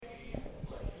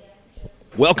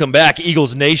Welcome back,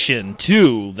 Eagles Nation,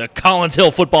 to the Collins Hill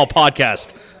Football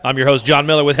Podcast. I'm your host, John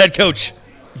Miller, with head coach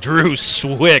Drew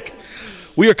Swick.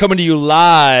 We are coming to you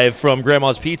live from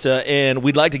Grandma's Pizza, and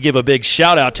we'd like to give a big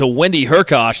shout-out to Wendy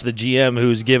Herkosh, the GM,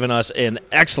 who's given us an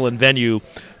excellent venue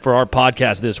for our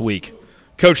podcast this week.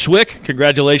 Coach Swick,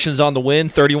 congratulations on the win,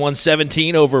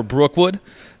 31-17 over Brookwood.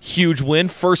 Huge win,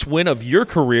 first win of your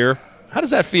career. How does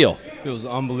that feel? It feels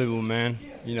unbelievable, man.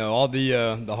 You know, all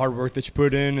the hard work that you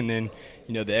put in, and then,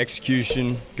 you know, the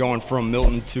execution going from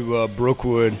Milton to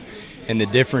Brookwood, and the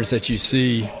difference that you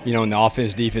see, you know, in the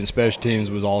offense, defense, special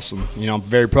teams was awesome. You know, I'm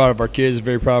very proud of our kids,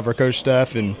 very proud of our coach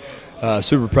staff, and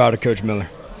super proud of Coach Miller.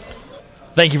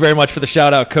 Thank you very much for the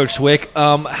shout-out, Coach Swick.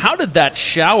 How did that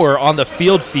shower on the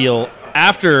field feel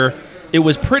after it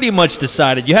was pretty much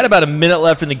decided? You had about a minute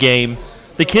left in the game.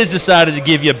 The kids decided to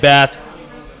give you a bath.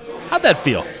 How'd that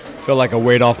feel? Felt like a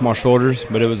weight off my shoulders,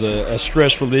 but it was a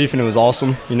stress relief, and it was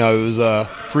awesome. You know, it was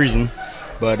freezing,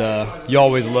 but you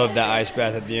always love that ice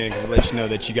bath at the end because it lets you know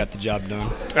that you got the job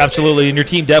done. Absolutely, and your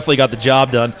team definitely got the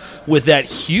job done with that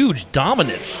huge,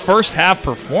 dominant first-half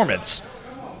performance.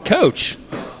 Coach,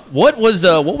 what was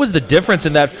the difference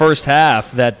in that first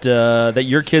half that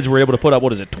your kids were able to put up?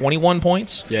 What is it, 21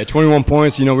 points? Yeah, 21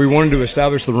 points. You know, we wanted to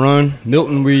establish the run.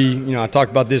 Milton, I talked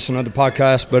about this in other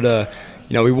podcasts, but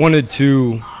we wanted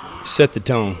to set the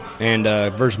tone. And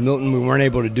versus Milton, we weren't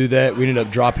able to do that. We ended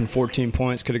up dropping 14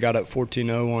 points. Could have got up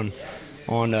 14-0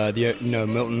 on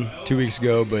Milton 2 weeks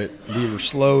ago, but we were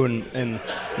slow and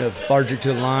lethargic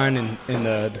to the line. And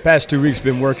the past 2 weeks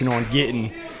been working on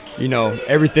getting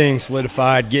everything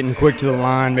solidified, getting quick to the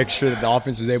line, making sure that the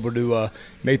offense is able to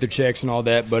make their checks and all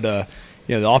that. But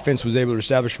the offense was able to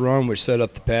establish a run, which set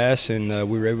up the pass, and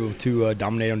we were able to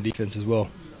dominate on defense as well.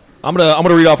 I'm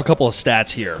gonna read off a couple of stats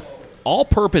here.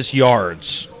 All-purpose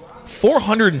yards,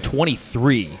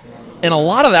 423, and a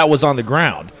lot of that was on the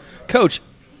ground. Coach,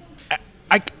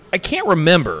 I can't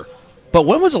remember, but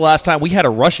when was the last time we had a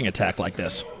rushing attack like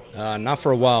this? Not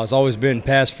for a while. It's always been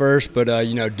pass first, but,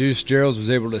 Deuce Geralds was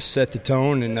able to set the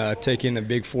tone and take in a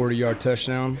big 40-yard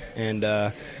touchdown. And,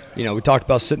 we talked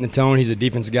about setting the tone. He's a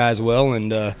defensive guy as well,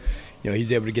 and,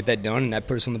 he's able to get that done, and that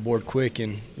put us on the board quick.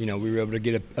 And, we were able to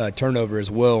get a turnover as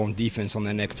well on defense on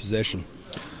that next possession.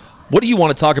 What do you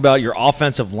want to talk about your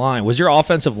offensive line? Was your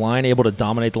offensive line able to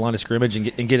dominate the line of scrimmage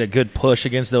and get a good push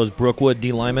against those Brookwood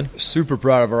D linemen? Super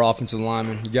proud of our offensive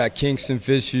linemen. You got Kingston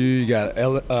Fisher, you got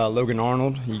Logan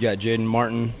Arnold, you got Jaden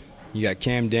Martin, you got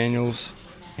Cam Daniels,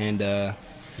 and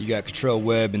you got Cottrell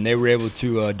Webb, and they were able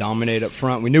to dominate up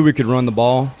front. We knew we could run the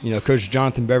ball. You know, Coach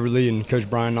Jonathan Beverly and Coach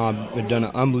Brian Knobb have done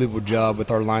an unbelievable job with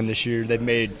our line this year. They've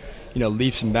made,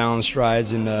 leaps and bounds,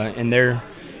 strides in their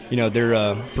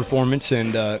performance,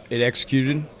 and it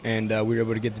executed, and we were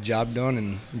able to get the job done,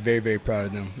 and I'm very, very proud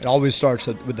of them. It always starts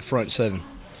with the front seven.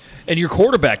 And your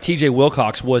quarterback, TJ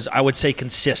Wilcox, was, I would say,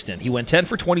 consistent. He went 10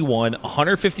 for 21,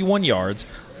 151 yards.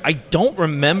 I don't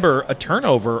remember a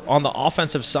turnover on the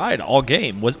offensive side all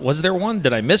game. Was there one?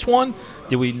 Did I miss one?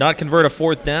 Did we not convert a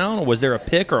fourth down? Or was there a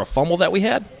pick or a fumble that we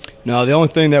had? No, the only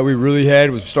thing that we really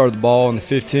had was we started the ball on the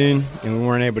 15, and we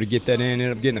weren't able to get that in.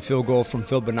 Ended up getting a field goal from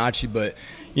Phil Bonacci, but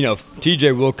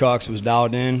TJ Wilcox was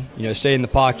dialed in, stayed in the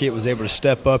pocket, was able to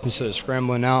step up instead of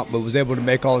scrambling out, but was able to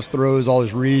make all his throws, all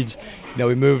his reads.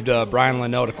 We moved Brian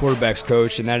Linnell to quarterback's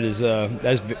coach, and that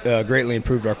has greatly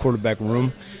improved our quarterback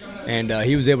room. And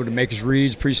he was able to make his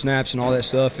reads, pre-snaps, and all that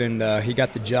stuff, and he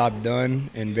got the job done,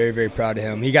 and very, very proud of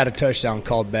him. He got a touchdown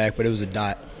called back, but it was a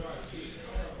dot.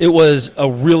 It was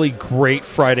a really great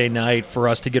Friday night for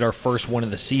us to get our first win of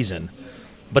the season.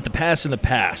 But the pass in the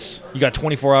pass, you got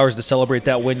 24 hours to celebrate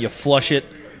that win. You flush it.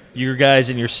 Your guys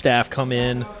and your staff come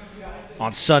in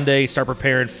on Sunday, start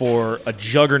preparing for a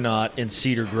juggernaut in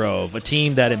Cedar Grove, a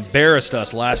team that embarrassed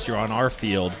us last year on our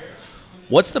field.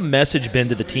 What's the message been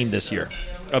to the team this year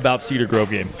about Cedar Grove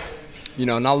game?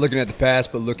 Not looking at the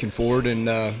past, but looking forward. And,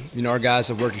 our guys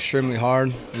have worked extremely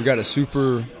hard. We've got a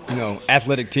super,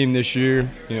 athletic team this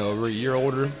year. We're a year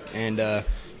older, and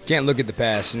can't look at the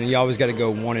past, and you always got to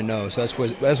go 1-0. So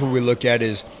that's what we look at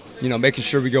is, making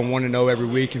sure we go 1-0 every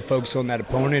week and focus on that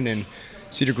opponent. And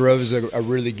Cedar Grove is a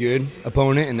really good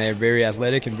opponent, and they're very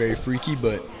athletic and very freaky.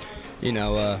 But we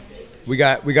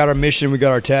got our mission, we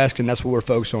got our task, and that's what we're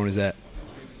focused on. Is that.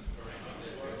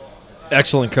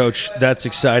 Excellent, Coach. That's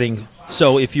exciting.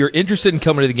 So if you're interested in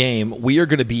coming to the game, we are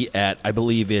going to be at, I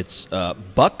believe it's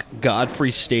Buck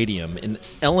Godfrey Stadium in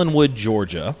Ellenwood,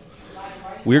 Georgia.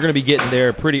 We're going to be getting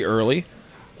there pretty early.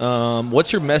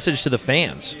 What's your message to the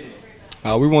fans?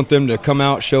 We want them to come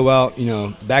out, show out,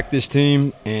 back this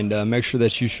team, and make sure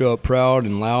that you show up proud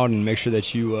and loud, and make sure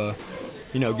that you,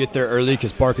 get there early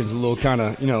because parking's a little kind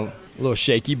of, a little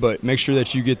shaky, but make sure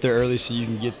that you get there early so you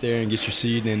can get there and get your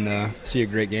seat and see a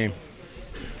great game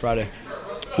Friday.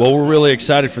 Well, we're really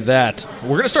excited for that. We're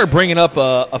going to start bringing up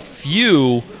a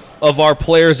few of our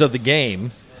players of the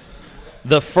game.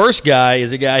 The first guy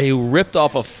is a guy who ripped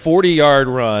off a 40-yard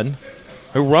run,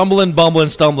 who rumbling, bumbling,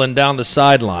 stumbling down the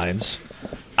sidelines.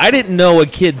 I didn't know a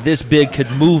kid this big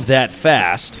could move that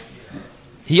fast.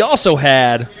 He also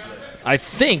had, I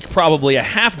think, probably a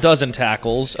half dozen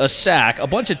tackles, a sack, a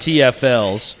bunch of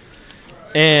TFLs,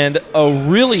 and a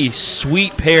really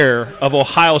sweet pair of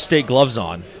Ohio State gloves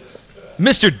on.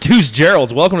 Mr. Deuce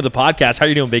Geralds, welcome to the podcast. How are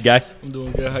you doing, big guy? I'm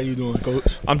doing good. How you doing,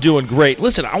 Coach? I'm doing great.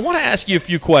 Listen, I want to ask you a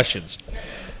few questions.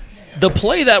 The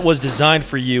play that was designed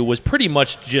for you was pretty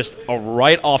much just a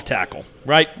right-off tackle,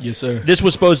 right? Yes, sir. This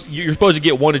was you're supposed to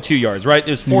get 1 to 2 yards, right?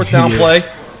 It was fourth down play.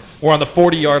 We're on the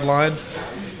 40-yard line.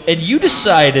 And you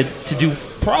decided to do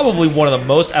probably one of the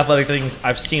most athletic things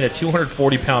I've seen a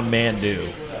 240-pound man do.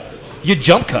 You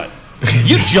jump cut.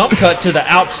 You jump cut to the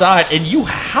outside, and you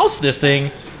house this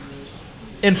thing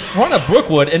in front of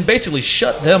Brookwood and basically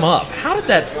shut them up. How did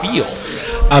that feel?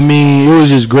 I mean, it was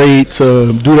just great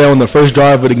to do that on the first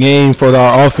drive of the game for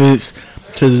our offense,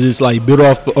 to just like build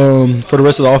off for the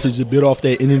rest of the offense, to build off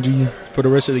that energy for the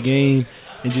rest of the game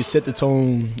and just set the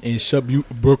tone and shut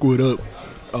Brookwood up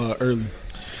early.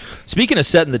 Speaking of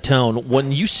setting the tone,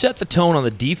 when you set the tone on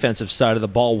the defensive side of the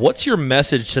ball, what's your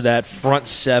message to that front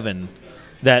seven?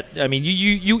 That, I mean,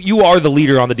 you are the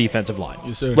leader on the defensive line.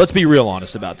 Yes, sir. Let's be real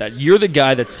honest about that. You're the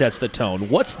guy that sets the tone.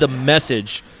 What's the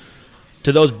message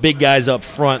to those big guys up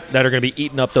front that are going to be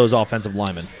eating up those offensive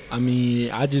linemen? I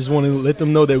mean, I just want to let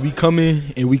them know that we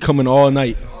coming, and we coming all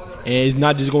night. And it's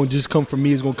not just going to just come from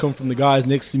me. It's going to come from the guys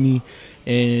next to me.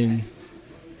 And,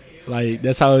 like,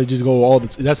 that's how it just go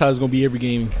that's how it's going to be every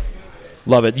game.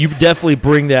 Love it. You definitely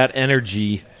bring that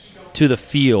energy to the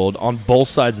field on both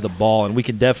sides of the ball, and we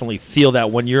can definitely feel that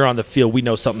when you're on the field, we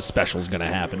know something special is going to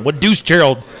happen. When Deuce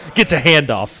Gerald gets a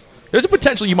handoff, there's a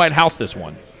potential you might house this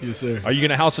one. Yes, sir. Are you going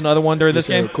to house another one during this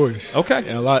game? Of course. Okay.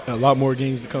 And a lot more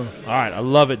games to come. All right. I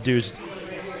love it, Deuce.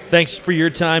 Thanks for your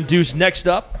time, Deuce. Next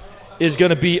up is going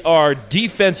to be our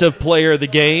defensive player of the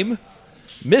game,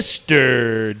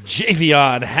 Mr.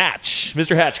 Javion Hatch.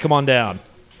 Mr. Hatch, come on down.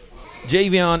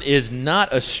 Javion is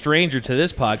not a stranger to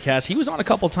this podcast. He was on a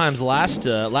couple times last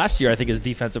year, I think, as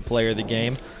defensive player of the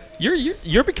game.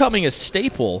 You're becoming a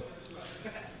staple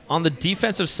on the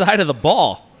defensive side of the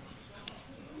ball.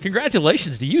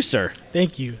 Congratulations to you, sir.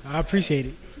 Thank you. I appreciate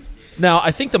it. Now,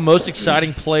 I think the most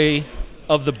exciting play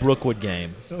of the Brookwood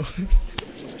game,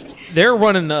 they're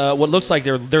running what looks like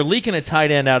they're leaking a tight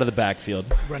end out of the backfield.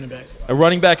 Running back. A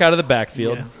running back out of the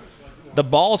backfield. Yeah. The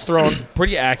ball's thrown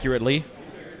pretty accurately.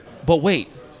 But wait,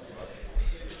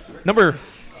 number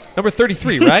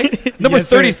 33, right? Number Yes,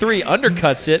 sir. 33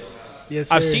 undercuts it. Yes,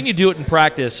 sir. I've seen you do it in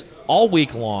practice all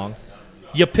week long.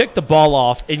 You pick the ball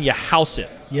off and you house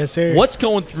it. Yes, sir. What's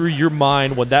going through your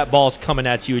mind when that ball's coming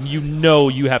at you and you know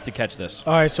you have to catch this?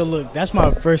 All right, so look, that's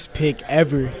my first pick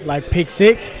ever, like pick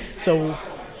 6. So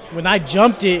when I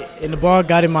jumped it and the ball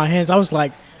got in my hands, I was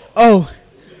like, oh,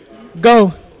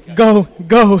 go.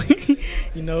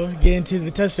 You know, get into the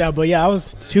touchdown. But, yeah, I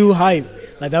was too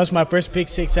hyped. Like, that was my first pick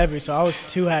 6 ever, so I was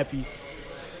too happy.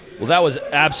 Well, that was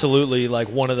absolutely like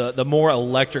one of the more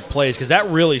electric plays because that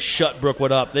really shut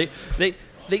Brookwood up. They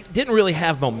didn't really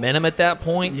have momentum at that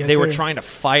point. Yes, they were sir. trying to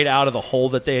fight out of the hole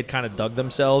that they had kind of dug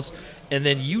themselves. And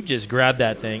then you just grabbed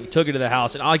that thing, took it to the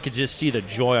house, and I could just see the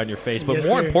joy on your face. But Yes,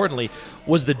 more sir. importantly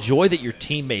was the joy that your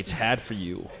teammates had for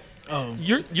you. Oh,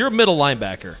 You're a middle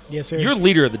linebacker. Yes, sir. You're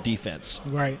leader of the defense.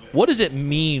 right. What does it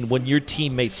mean when your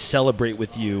teammates celebrate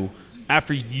with you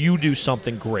after you do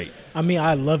something great? I mean,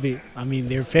 I love it. I mean,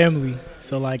 they're family.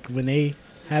 So, like, when they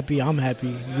happy, I'm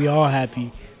happy. We all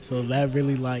happy. So that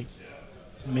really, like,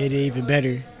 made it even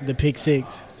better, the pick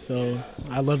 6. So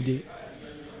I loved it.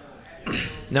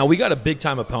 Now, we got a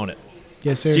big-time opponent.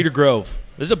 Yes, sir. Cedar Grove.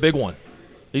 This is a big one.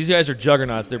 These guys are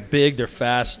juggernauts. They're big. They're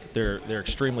fast. They're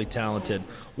extremely talented.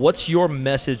 What's your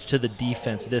message to the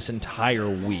defense this entire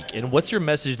week? And what's your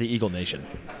message to Eagle Nation?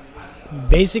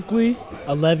 Basically,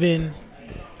 11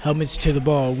 helmets to the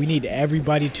ball. We need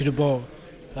everybody to the ball.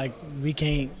 Like, we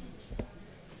can't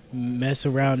mess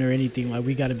around or anything. Like,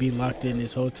 we got to be locked in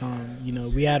this whole time. You know,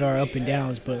 we had our up and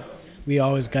downs, but we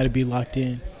always got to be locked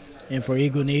in. And for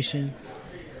Eagle Nation,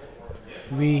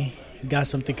 we got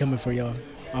something coming for y'all,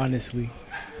 honestly.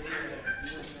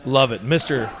 Love it.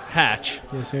 Mr. Hatch,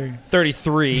 Yes, sir.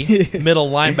 33, middle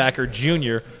linebacker,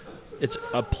 junior. it's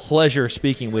a pleasure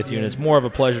speaking with you, and it's more of a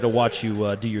pleasure to watch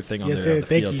you do your thing on Yes, there sir. on the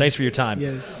Thank field. you. Thanks for your time.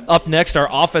 Yes. Up next, our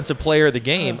offensive player of the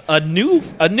game, a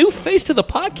new face to the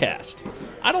podcast.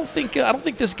 I don't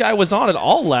think this guy was on at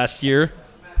all last year,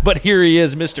 but here he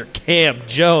is, Mr. Cam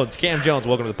Jones. Cam Jones,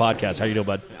 welcome to the podcast. How you doing,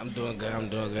 bud? I'm doing good.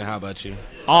 How about you?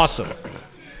 Awesome.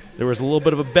 There was a little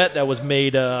bit of a bet that was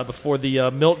made before the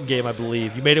Milton game, I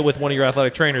believe. You made it with one of your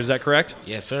athletic trainers. Is that correct?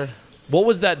 Yes, sir. What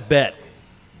was that bet?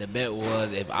 The bet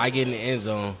was if I get in the end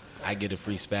zone, I get a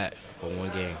free spat for one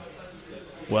game.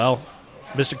 Well,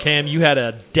 Mr. Cam, you had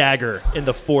a dagger in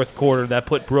the fourth quarter that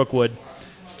put Brookwood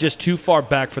just too far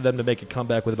back for them to make a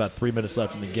comeback with about 3 minutes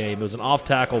left in the game. It was an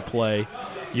off-tackle play.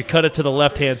 You cut it to the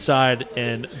left-hand side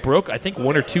and broke, I think,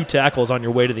 1 or 2 tackles on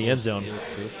your way to the end zone. It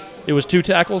was 2. It was 2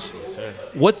 tackles? Yes, sir.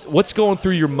 What's going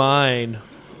through your mind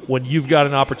when you've got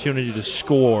an opportunity to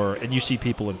score and you see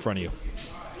people in front of you?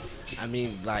 I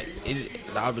mean, like,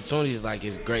 the opportunity is, like,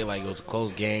 it's great. Like, it was a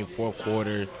close game, fourth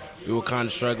quarter. We were kind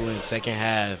of struggling second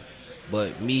half.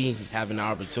 But me having the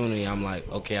opportunity, I'm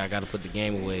like, okay, I got to put the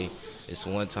game away. It's a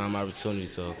one-time opportunity.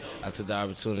 So I took the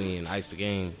opportunity and iced the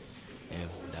game, and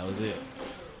that was it.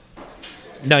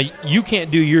 Now, you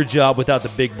can't do your job without the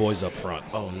big boys up front.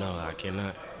 Oh, no, I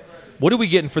cannot. What are we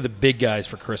getting for the big guys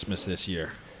for Christmas this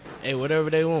year? Hey, whatever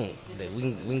they want. We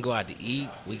can go out to eat.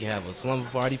 We can have a slumber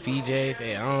party, PJs.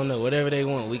 Hey, I don't know. Whatever they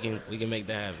want, we can make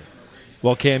that happen.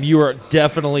 Well, Cam, you are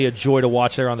definitely a joy to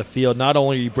watch there on the field. Not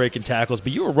only are you breaking tackles,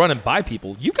 but you were running by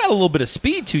people. You got a little bit of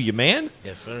speed to you, man.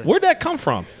 Yes, sir. Where'd that come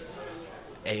from?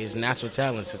 Hey, it's natural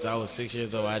talent. Since I was 6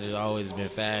 years old, I just always been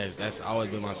fast. That's always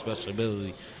been my special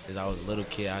ability. Since I was a little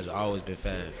kid, I just always been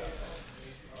fast.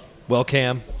 Well,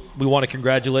 Cam, we want to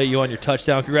congratulate you on your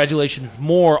touchdown. Congratulations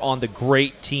more on the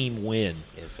great team win.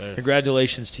 Yes, sir.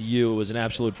 Congratulations to you. It was an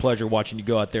absolute pleasure watching you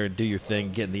go out there and do your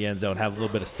thing, get in the end zone, have a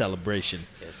little bit of celebration.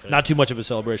 Yes, sir. Not too much of a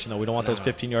celebration, though. We don't want those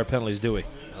 15-yard penalties, do we?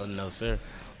 Oh, no, sir.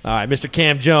 All right, Mr.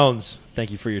 Cam Jones,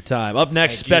 thank you for your time. Up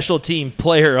next, Thank you. special team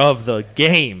player of the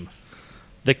game,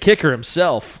 the kicker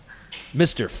himself,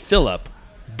 Mr. Philip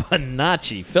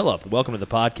Bonacci. Philip, welcome to the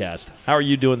podcast. How are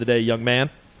you doing today, young man?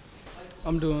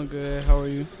 I'm doing good. How are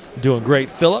you? Doing great.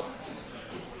 Philip,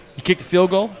 you kicked a field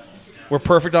goal. We're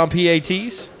perfect on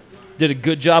PATs. Did a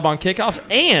good job on kickoffs.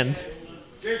 And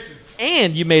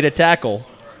you made a tackle.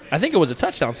 I think it was a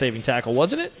touchdown-saving tackle,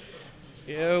 wasn't it?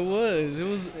 Yeah, it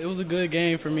was. It was a good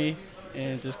game for me,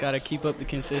 and just got to keep up the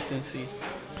consistency.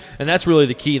 And that's really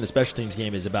the key in the special teams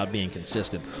game is about being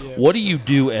consistent. Yeah. What do you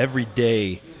do every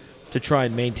day to try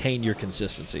and maintain your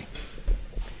consistency?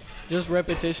 Just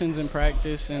repetitions in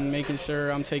practice and making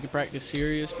sure I'm taking practice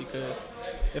serious, because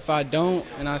if I don't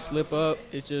and I slip up,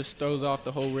 it just throws off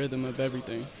the whole rhythm of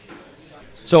everything.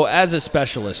 So as a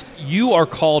specialist, you are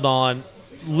called on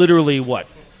literally what?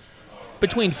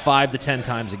 Between 5 to 10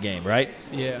 times a game, right?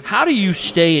 Yeah. How do you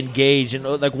stay engaged? And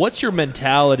like, what's your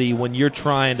mentality when you're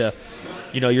trying to,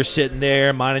 you're sitting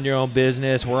there minding your own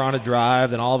business, we're on a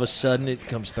drive, then all of a sudden it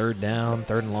becomes third down,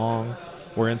 third and long,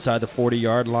 we're inside the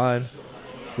 40-yard line.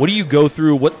 What do you go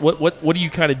through? What do you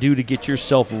kind of do to get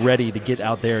yourself ready to get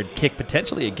out there and kick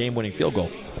potentially a game-winning field goal?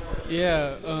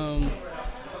 Yeah,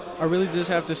 I really just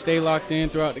have to stay locked in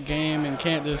throughout the game and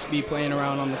can't just be playing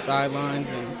around on the sidelines.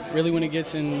 And really when it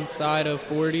gets inside of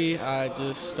 40, I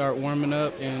just start warming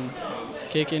up and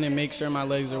kicking and make sure my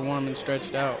legs are warm and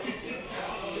stretched out.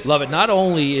 Love it. Not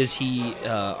only is he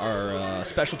our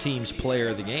special teams player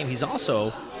of the game, he's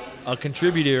also a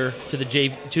contributor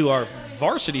to our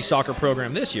varsity soccer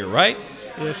program this year, right?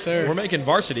 Yes, sir. We're making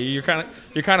varsity. You're kind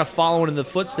of following in the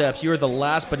footsteps. You're the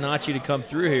last Bonacci to come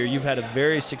through here. You've had a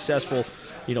very successful,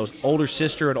 older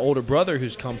sister and older brother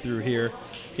who's come through here.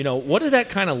 What does that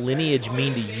kind of lineage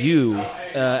mean to you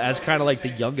as kind of like the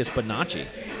youngest Bonacci?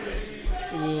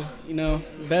 Well,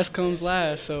 best comes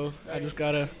last, so I just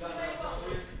gotta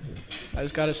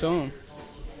show them.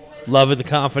 Love it, the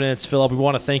confidence, Philip. We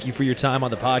want to thank you for your time on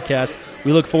the podcast.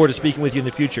 We look forward to speaking with you in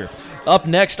the future. Up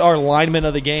next, our lineman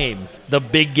of the game, the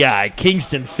big guy,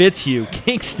 Kingston Fitzhugh.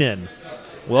 Kingston,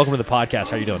 welcome to the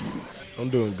podcast. How are you doing? I'm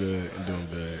doing good.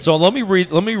 So let me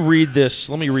read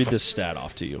this stat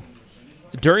off to you.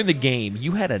 During the game,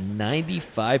 you had a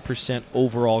 95%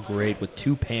 overall grade with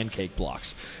 2 pancake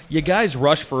blocks. You guys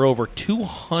rushed for over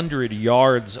 200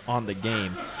 yards on the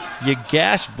game. You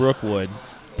gashed Brookwood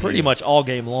pretty much all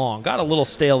game long. Got a little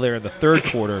stale there in the third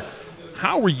quarter.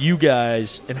 How were you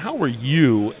guys and how were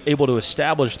you able to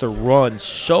establish the run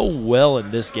so well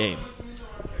in this game?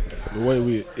 The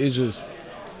way it's just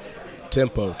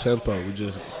tempo.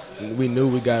 We knew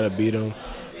we got to beat them.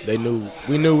 We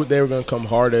knew they were going to come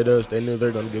hard at us. They knew they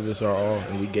were going to give us our all,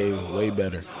 and we gave way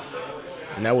better.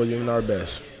 And that wasn't even our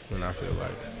best, and I feel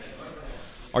like.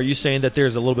 Are you saying that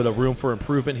there's a little bit of room for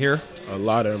improvement here? A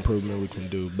lot of improvement we can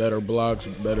do. Better blocks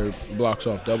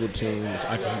off double teams.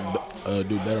 I can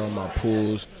do better on my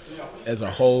pulls. As a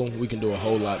whole, we can do a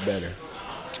whole lot better.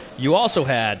 You also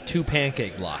had 2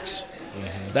 pancake blocks.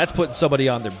 Mm-hmm. That's putting somebody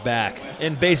on their back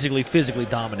and basically physically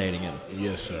dominating him.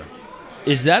 Yes, sir.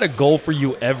 Is that a goal for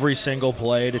you every single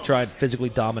play to try and physically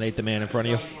dominate the man in front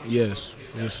of you? Yes,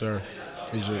 sir.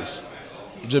 It's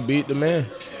just beat the man.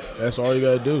 That's all you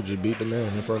got to do, just beat the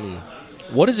man in front of you.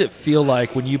 What does it feel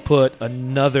like when you put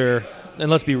another,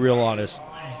 and let's be real honest,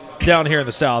 down here in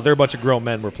the South, there are a bunch of grown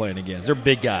men we're playing against. They're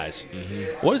big guys.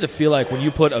 Mm-hmm. What does it feel like when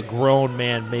you put a grown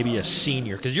man, maybe a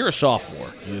senior, because you're a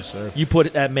sophomore. Yes, sir. You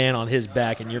put that man on his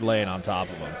back and you're laying on top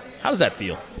of him. How does that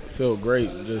feel? Feel great.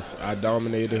 I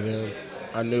dominated him.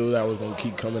 I knew that I was going to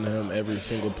keep coming to him every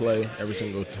single play, every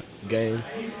single game,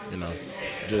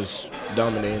 just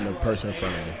dominating the person in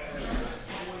front of me.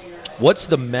 What's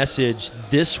the message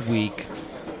this week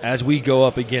as we go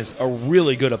up against a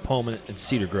really good opponent in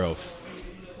Cedar Grove?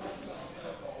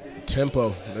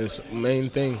 Tempo is the main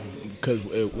thing, because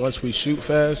once we shoot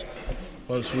fast,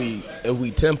 if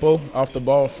we tempo off the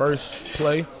ball first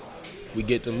play, we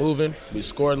get to moving, we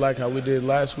scored like how we did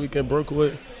last week at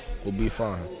Brookwood, we'll be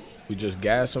fine. We just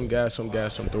gas them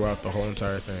throughout the whole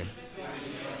entire thing.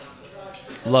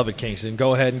 Love it, Kingston.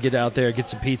 Go ahead and get out there, get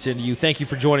some pizza into you. Thank you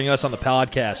for joining us on the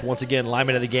podcast. Once again,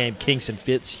 lineman of the game, Kingston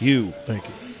Fitzhugh. Thank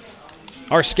you.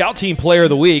 Our scout team player of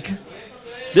the week.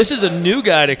 This is a new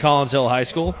guy to Collins Hill High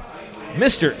School,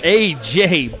 Mr.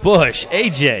 A.J. Bush.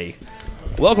 A.J.,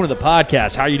 welcome to the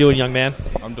podcast. How are you doing, young man?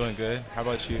 I'm doing good. How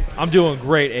about you? I'm doing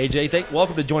great, A.J.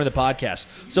 Welcome to joining the podcast.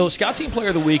 So scout team player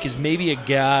of the week is maybe a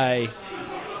guy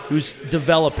who's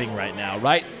developing right now,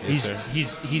 right? Yes,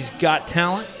 He's got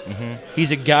talent. Mm-hmm.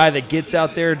 He's a guy that gets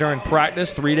out there during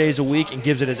practice 3 days a week and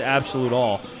gives it his absolute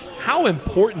all. How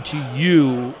important to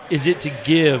you is it to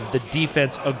give the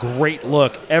defense a great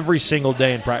look every single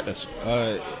day in practice?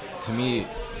 To me,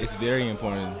 it's very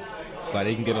important. It's like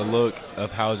they can get a look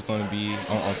of how it's going to be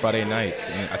on Friday nights,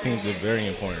 and I think it's very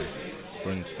important for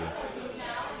them to.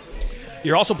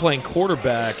 You're also playing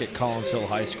quarterback at Collins Hill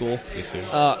High School. Yes,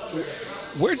 sir.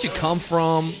 Where'd you come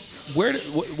from?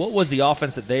 What was the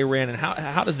offense that they ran, and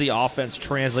how does the offense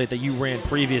translate that you ran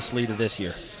previously to this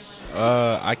year?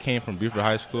 I came from Buford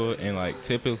High School, and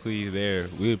typically there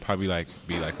we would probably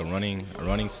be a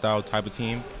running style type of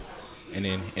team, and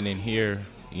then here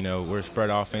we're spread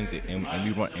offense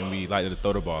and we like to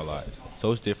throw the ball a lot,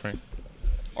 so it's different.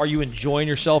 Are you enjoying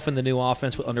yourself in the new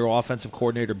offense under offensive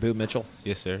coordinator Boo Mitchell?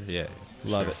 Yes, sir. Yeah,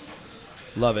 love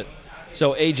it.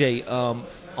 So AJ,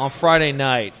 on Friday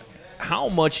night, how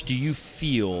much do you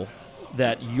feel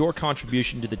that your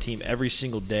contribution to the team every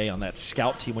single day on that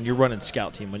scout team, when you're running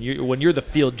scout team, when you're the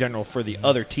field general for the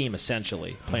other team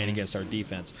essentially playing against our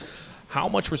defense, how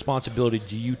much responsibility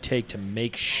do you take to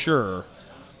make sure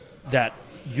that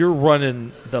you're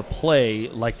running the play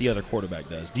like the other quarterback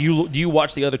does? Do you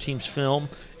watch the other team's film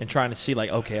and trying to see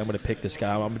okay, I'm going to pick this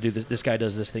guy, I'm going to do this. This guy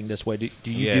does this thing this way. Do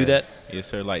you do that? Yes,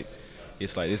 sir.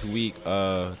 It's like this week,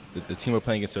 the team we're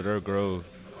playing against Cedar Grove,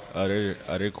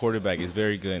 their quarterback is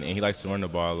very good, and he likes to run the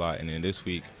ball a lot. And then this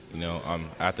week, I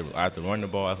have to run the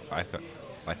ball.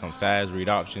 I'm fast, read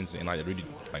options, and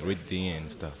read the end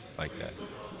and stuff like that.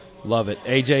 Love it.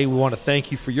 AJ, we want to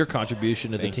thank you for your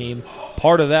contribution to the team.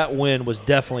 Part of that win was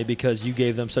definitely because you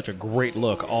gave them such a great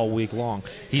look all week long.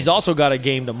 He's also got a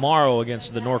game tomorrow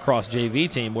against the Norcross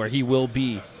JV team where he will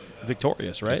be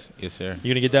victorious, right? Yes, sir.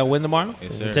 You going to get that win tomorrow?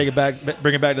 Yes, sir. Take it back,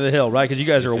 bring it back to the hill, right? Because you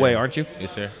guys are away, aren't you?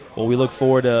 Yes, sir. Well, we look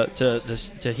forward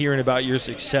to hearing about your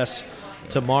success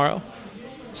tomorrow.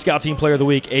 Scout Team Player of the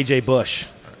Week, AJ Bush.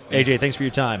 AJ, thanks for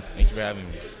your time. Thank you for having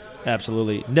me.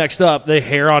 Absolutely. Next up, the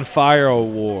Hair on Fire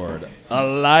Award,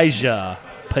 Elijah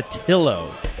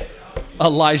Patillo.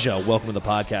 Elijah, welcome to the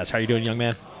podcast. How are you doing, young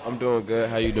man? I'm doing good.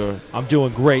 How you doing? I'm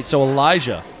doing great. So,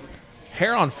 Elijah,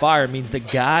 Hair on Fire means the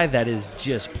guy that is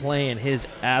just playing his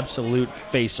absolute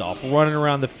face off, running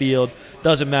around the field.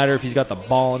 Doesn't matter if he's got the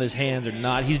ball in his hands or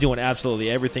not. He's doing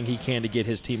absolutely everything he can to get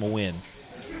his team a win.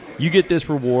 You get this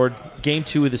reward, game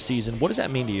 2 of the season. What does that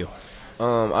mean to you?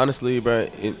 Honestly, bro,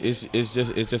 it's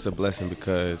just a blessing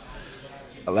because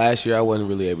last year I wasn't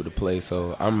really able to play,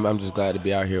 so I'm just glad to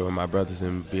be out here with my brothers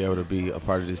and be able to be a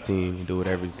part of this team and do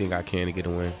everything I can to get a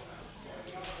win.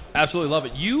 Absolutely love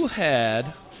it. You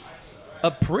had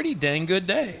a pretty dang good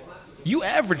day. You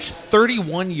averaged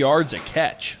 31 yards a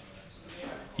catch.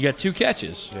 You got 2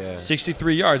 catches,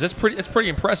 63 yards. That's pretty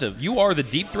impressive. You are the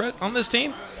deep threat on this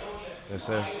team? Yes,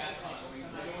 sir.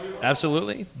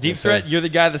 Absolutely. Deep threat, you're the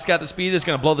guy that's got the speed that's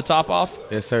going to blow the top off?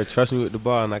 Yes, sir. Trust me with the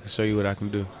ball, and I can show you what I can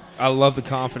do. I love the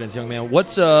confidence, young man.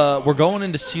 We're going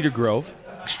into Cedar Grove,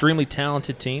 extremely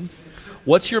talented team.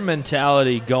 What's your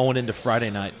mentality going into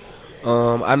Friday night?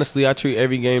 Honestly, I treat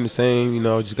every game the same.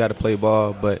 Just got to play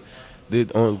ball. But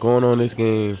going on this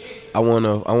game, I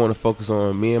wanna focus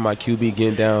on me and my QB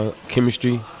getting down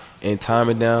chemistry and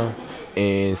timing down,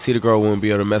 and Cedar Grove won't be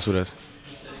able to mess with us.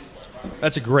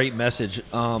 That's a great message.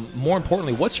 More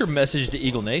importantly, what's your message to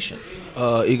Eagle Nation?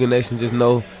 Eagle Nation, just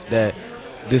know that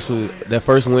that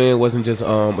first win wasn't just the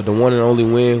one and only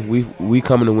win. We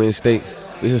coming to win state.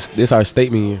 This our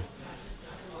statement year.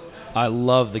 I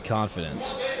love the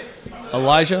confidence.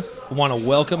 Elijah, I want to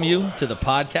welcome you to the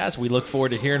podcast. We look forward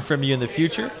to hearing from you in the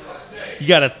future. You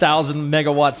got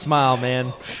 1,000-megawatt smile,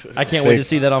 man. I can't wait to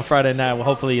see that on Friday night. Well,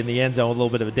 hopefully in the end zone with a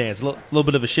little bit of a dance. A little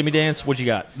bit of a shimmy dance. What you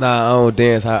got? Nah, I don't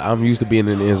dance. I'm used to being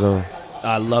in the end zone.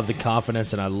 I love the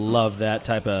confidence, and I love that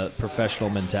type of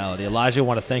professional mentality. Elijah, I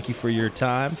want to thank you for your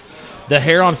time. The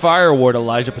Hair on Fire Award,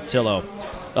 Elijah Patillo.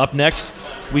 Up next,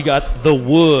 we got The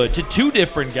Wood to two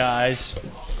different guys,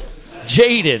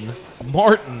 Jaden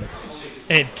Martin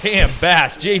and Cam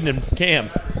Bass. Jaden and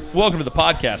Cam, welcome to the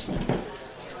podcast.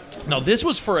 Now, this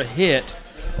was for a hit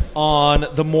on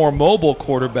the more mobile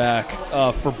quarterback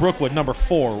for Brookwood, number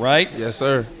 4, right? Yes,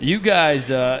 sir. You guys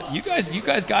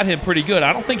got him pretty good.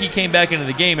 I don't think he came back into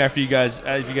the game after you guys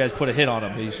put a hit on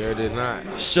him. He sure did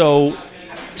not. So,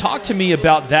 talk to me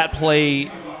about that play,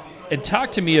 and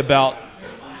talk to me about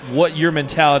what your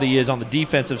mentality is on the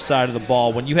defensive side of the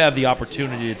ball when you have the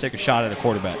opportunity to take a shot at a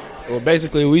quarterback. Well,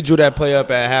 basically, we drew that play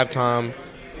up at halftime.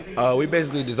 We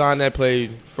basically designed that play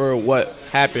for what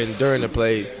happened during the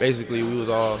play. Basically, we was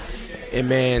all in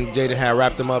man. Jaden had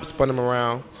wrapped him up, spun him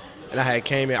around, and I had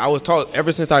came in. I was taught,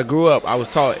 ever since I grew up,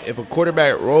 if a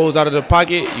quarterback rolls out of the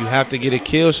pocket, you have to get a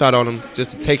kill shot on him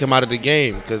just to take him out of the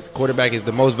game, because the quarterback is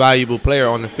the most valuable player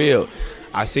on the field.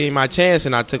 I seen my chance,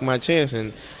 and I took my chance,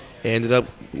 and it ended up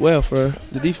well for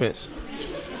the defense.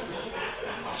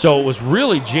 So it was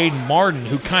really Jaden Martin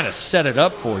who kind of set it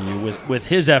up for you with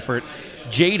his effort.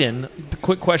 Jaden,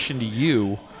 quick question to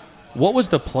you. What was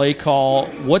the play call?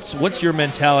 What's your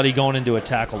mentality going into a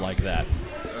tackle like that?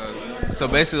 So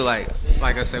basically,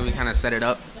 like I said, we kind of set it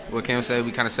up. What Cam said,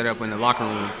 we kind of set it up in the locker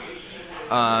room.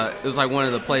 It was like one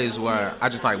of the plays where I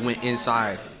just like went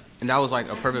inside, and that was like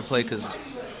a perfect play because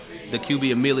the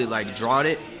QB immediately like drawed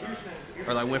it,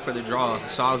 or like went for the draw.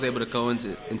 So I was able to go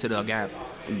into the gap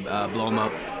and blow him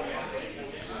up.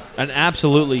 An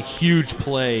absolutely huge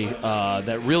play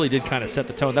that really did kind of set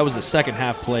the tone. That was the second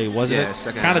half play, wasn't it? Yeah,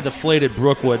 second kind of half. Deflated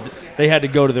Brookwood. They had to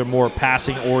go to their more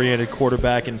passing-oriented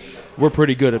quarterback, and we're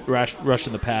pretty good at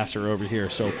rushing the passer over here.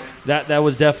 So that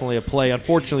was definitely a play.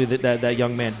 Unfortunately, that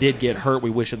young man did get hurt. We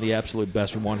wish him the absolute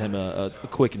best. We want him a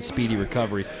quick and speedy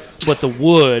recovery. But the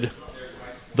wood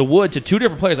to two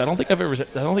different players. I don't think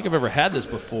I've ever had this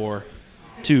before.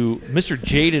 To Mr.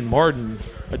 Jaden Martin,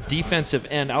 a defensive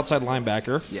end outside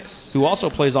linebacker, Yes. who also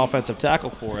plays offensive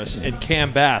tackle for us, and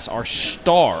Cam Bass, our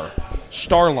star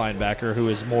linebacker, who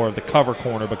is more of the cover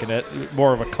corner, but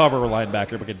more of a cover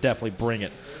linebacker, but can definitely bring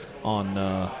it on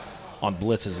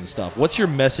blitzes and stuff. What's your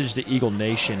message to Eagle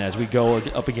Nation as we go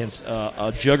up against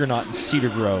a juggernaut in Cedar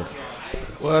Grove?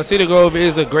 Well, Cedar Grove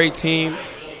is a great team.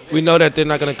 We know that they're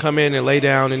not going to come in and lay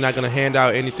down. They're not going to hand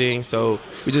out anything. So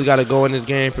we just got to go in this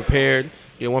game prepared,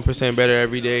 get 1% better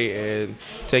every day, and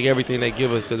take everything they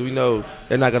give us, because we know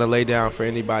they're not going to lay down for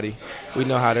anybody. We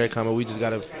know how they're coming. We just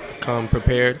got to come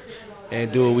prepared and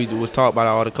do what we was taught by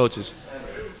all the coaches.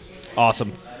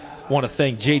 Awesome. Want to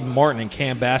thank Jaden Martin and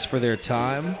Cam Bass for their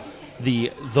time.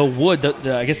 The Wood,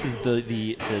 I guess is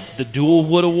the Dual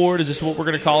Wood Award. Is this what we're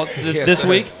going to call it this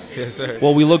week? Yes, sir.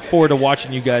 Well, we look forward to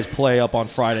watching you guys play up on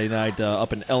Friday night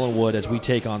up in Ellenwood as we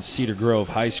take on Cedar Grove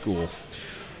High School.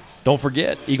 Don't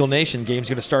forget, Eagle Nation game's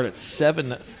going to start at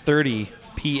 7:30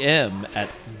 p.m. at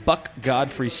Buck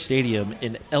Godfrey Stadium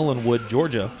in Ellenwood,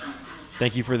 Georgia.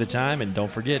 Thank you for the time, and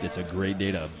don't forget, it's a great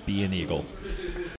day to be an Eagle.